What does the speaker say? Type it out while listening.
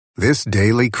This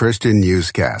daily Christian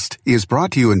newscast is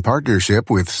brought to you in partnership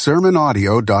with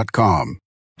SermonAudio.com.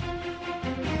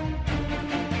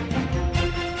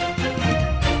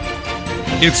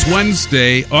 It's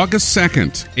Wednesday, August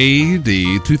 2nd,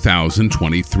 A.D.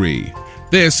 2023.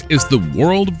 This is the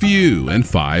World View in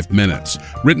 5 minutes,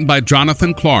 written by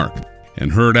Jonathan Clark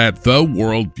and heard at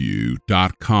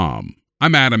theworldview.com.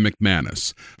 I'm Adam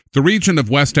McManus. The region of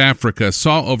West Africa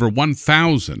saw over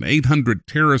 1,800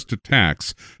 terrorist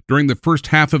attacks during the first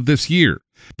half of this year.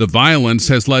 The violence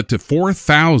has led to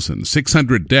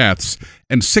 4,600 deaths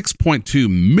and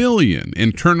 6.2 million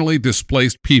internally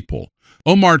displaced people.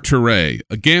 Omar Touré,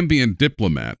 a Gambian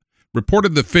diplomat,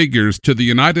 reported the figures to the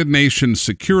United Nations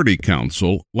Security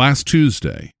Council last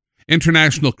Tuesday.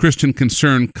 International Christian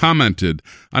Concern commented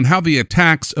on how the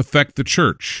attacks affect the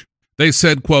church. They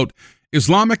said, quote,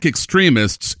 Islamic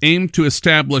extremists aim to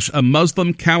establish a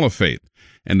Muslim caliphate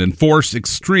and enforce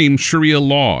extreme Sharia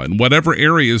law in whatever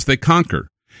areas they conquer.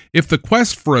 If the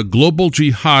quest for a global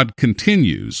jihad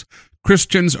continues,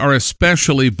 Christians are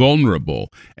especially vulnerable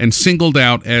and singled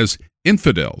out as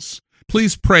infidels.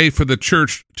 Please pray for the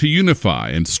church to unify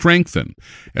and strengthen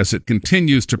as it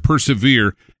continues to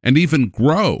persevere and even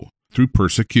grow through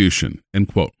persecution, end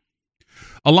quote.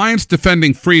 Alliance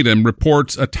Defending Freedom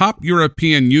reports a top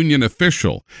European Union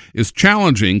official is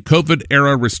challenging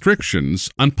COVID-era restrictions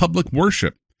on public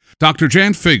worship. Dr.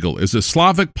 Jan Figel is a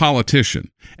Slavic politician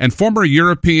and former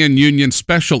European Union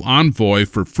Special Envoy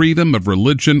for Freedom of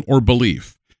Religion or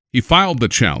Belief. He filed the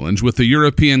challenge with the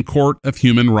European Court of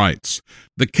Human Rights.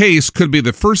 The case could be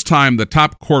the first time the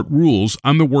top court rules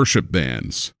on the worship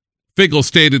bans. Figel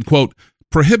stated, quote,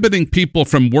 prohibiting people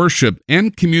from worship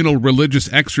and communal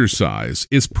religious exercise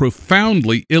is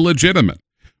profoundly illegitimate.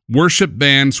 Worship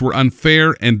bans were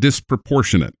unfair and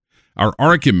disproportionate. Our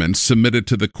arguments submitted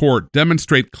to the court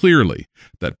demonstrate clearly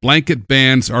that blanket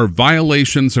bans are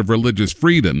violations of religious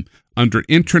freedom under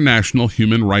international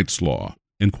human rights law,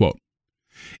 end quote.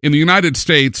 In the United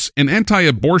States, an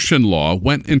anti-abortion law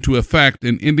went into effect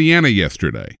in Indiana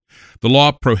yesterday. The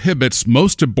law prohibits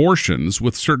most abortions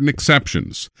with certain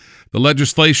exceptions. The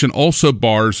legislation also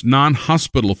bars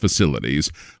non-hospital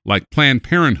facilities like Planned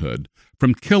Parenthood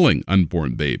from killing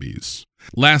unborn babies.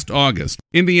 Last August,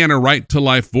 Indiana Right to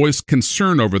Life voiced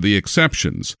concern over the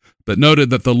exceptions, but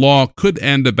noted that the law could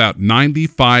end about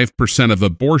 95% of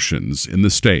abortions in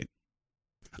the state.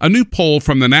 A new poll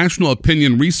from the National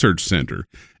Opinion Research Center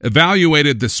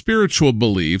evaluated the spiritual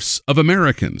beliefs of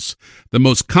Americans. The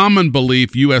most common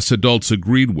belief U.S. adults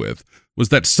agreed with was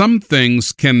that some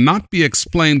things cannot be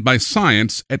explained by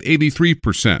science at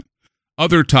 83%.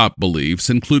 Other top beliefs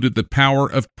included the power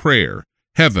of prayer,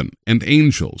 heaven, and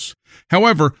angels.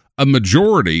 However, a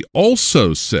majority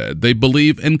also said they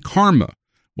believe in karma,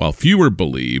 while fewer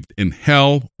believed in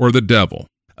hell or the devil.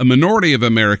 A minority of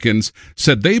Americans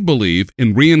said they believe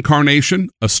in reincarnation,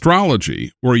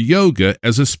 astrology, or yoga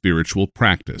as a spiritual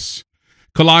practice.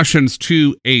 Colossians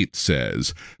 2:8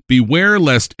 says, beware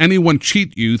lest anyone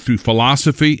cheat you through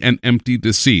philosophy and empty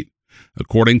deceit,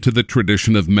 according to the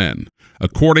tradition of men,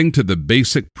 according to the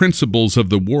basic principles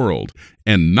of the world,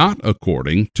 and not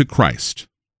according to Christ.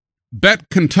 Bet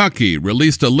Kentucky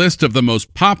released a list of the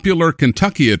most popular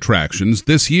Kentucky attractions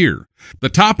this year. The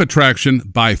top attraction,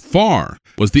 by far,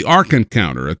 was the Ark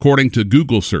Encounter, according to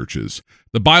Google searches.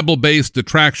 The Bible-based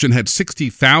attraction had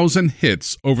 60,000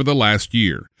 hits over the last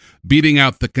year, beating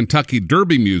out the Kentucky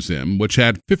Derby Museum, which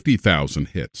had 50,000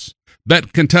 hits.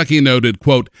 Bet Kentucky noted,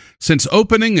 quote, since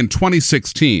opening in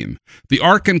 2016, the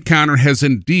Ark Encounter has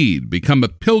indeed become a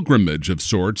pilgrimage of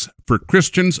sorts for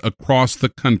Christians across the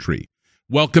country,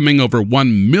 welcoming over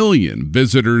 1 million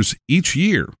visitors each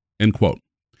year, end quote.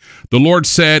 The Lord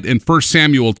said in 1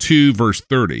 Samuel 2, verse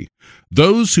 30,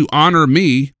 those who honor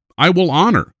me, I will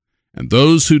honor, and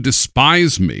those who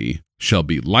despise me shall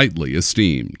be lightly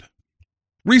esteemed.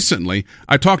 Recently,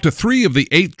 I talked to 3 of the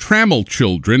 8 Trammell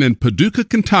children in Paducah,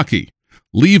 Kentucky.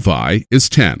 Levi is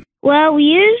 10. Well, we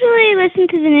usually listen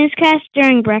to the newscast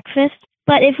during breakfast,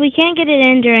 but if we can't get it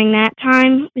in during that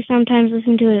time, we sometimes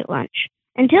listen to it at lunch.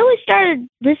 Until we started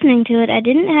listening to it, I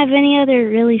didn't have any other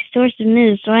really source of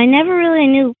news, so I never really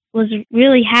knew what was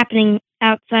really happening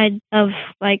outside of,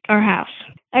 our house.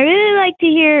 I really like to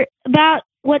hear about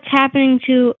what's happening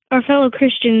to our fellow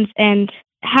Christians and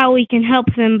how we can help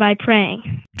them by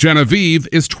praying. Genevieve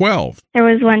is 12. There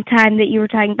was one time that you were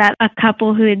talking about a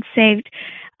couple who had saved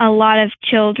a lot of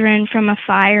children from a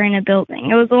fire in a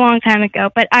building. It was a long time ago,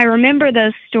 but I remember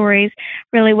those stories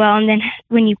really well. And then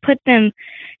when you put them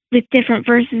with different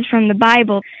verses from the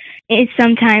Bible, it's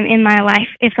sometime in my life,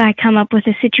 if I come up with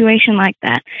a situation like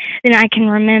that, then I can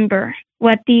remember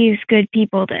what these good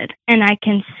people did, and I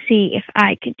can see if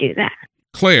I could do that.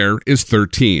 Claire is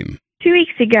 13. 2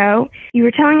 weeks ago, you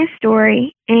were telling a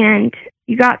story, and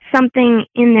you got something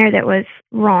in there that was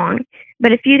wrong.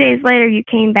 But a few days later, you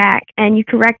came back and you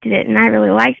corrected it, and I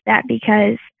really liked that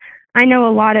because I know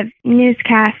a lot of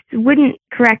newscasts wouldn't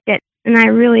correct it, and I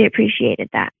really appreciated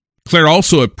that. Claire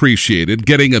also appreciated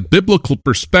getting a biblical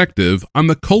perspective on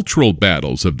the cultural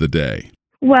battles of the day.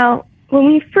 Well, when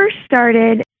we first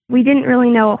started, we didn't really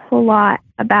know a whole lot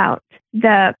about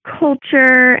the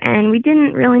culture, and we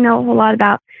didn't really know a whole lot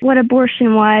about what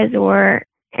abortion was or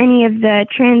any of the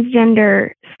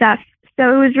transgender stuff.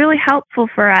 So it was really helpful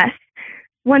for us.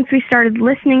 Once we started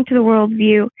listening to the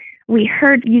worldview, we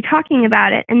heard you talking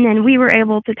about it, and then we were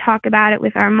able to talk about it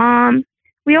with our mom.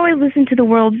 We always listen to the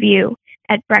worldview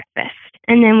at breakfast,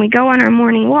 and then we go on our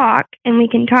morning walk, and we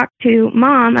can talk to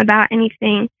Mom about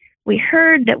anything we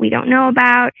heard that we don't know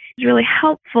about. It's really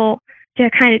helpful to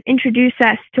kind of introduce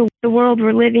us to the world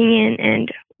we're living in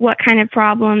and what kind of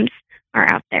problems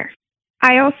are out there.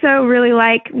 I also really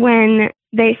like when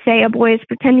they say a boy is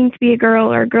pretending to be a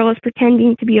girl or a girl is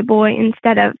pretending to be a boy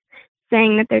instead of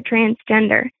saying that they're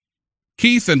transgender.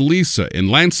 Keith and Lisa in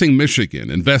Lansing, Michigan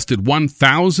invested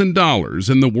 $1,000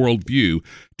 in the worldview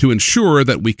to ensure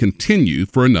that we continue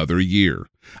for another year.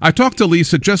 I talked to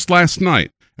Lisa just last night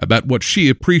about what she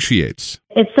appreciates.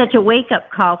 It's such a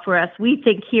wake-up call for us. We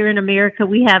think here in America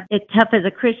we have it tough as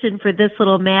a Christian for this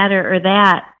little matter or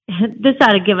that. This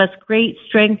ought to give us great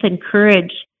strength and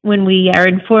courage when we are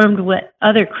informed what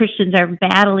other Christians are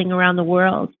battling around the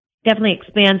world. Definitely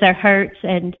expands our hearts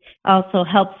and also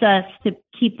helps us to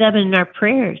keep them in our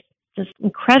prayers. It's just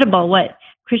incredible what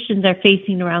Christians are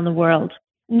facing around the world.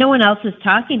 No one else is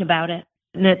talking about it,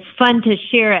 and it's fun to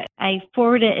share it. I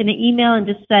forwarded it in an email and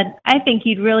just said, I think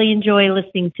you'd really enjoy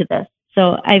listening to this.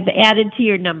 So I've added to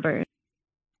your number.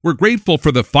 We're grateful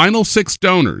for the final 6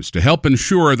 donors to help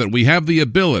ensure that we have the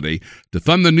ability to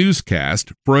fund the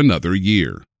newscast for another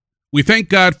year. We thank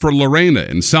God for Lorena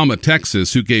in Selma,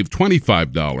 Texas, who gave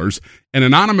 $25, an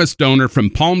anonymous donor from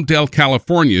Palmdale,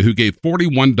 California, who gave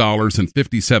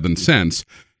 $41.57,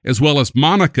 as well as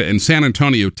Monica in San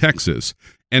Antonio, Texas,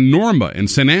 and Norma in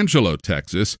San Angelo,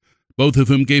 Texas, both of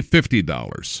whom gave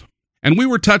 $50. And we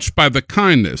were touched by the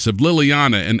kindness of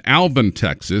Liliana in Alvin,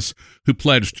 Texas, who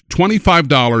pledged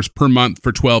 $25 per month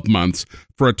for 12 months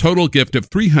for a total gift of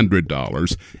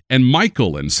 $300, and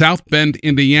Michael in South Bend,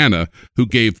 Indiana, who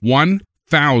gave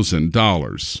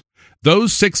 $1,000.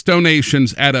 Those 6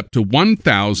 donations add up to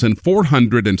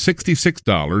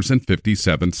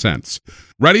 $1,466.57.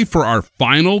 Ready for our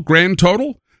final grand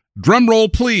total? Drum roll,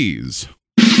 please.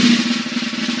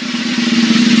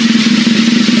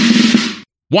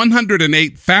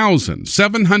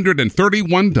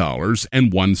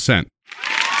 $108,731.01.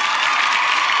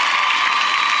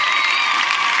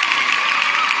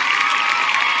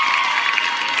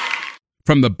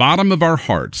 From the bottom of our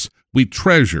hearts, we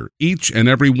treasure each and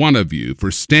every one of you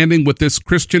for standing with this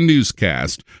Christian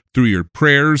newscast through your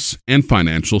prayers and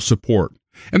financial support.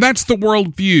 And that's the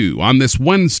Worldview on this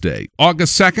Wednesday,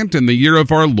 August 2nd, in the year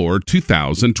of our Lord,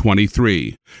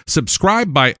 2023.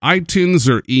 Subscribe by iTunes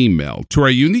or email to our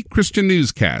unique Christian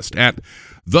newscast at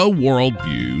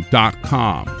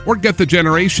theworldview.com or get the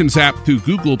Generations app through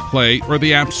Google Play or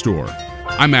the App Store.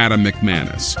 I'm Adam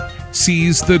McManus.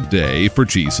 Seize the day for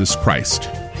Jesus Christ.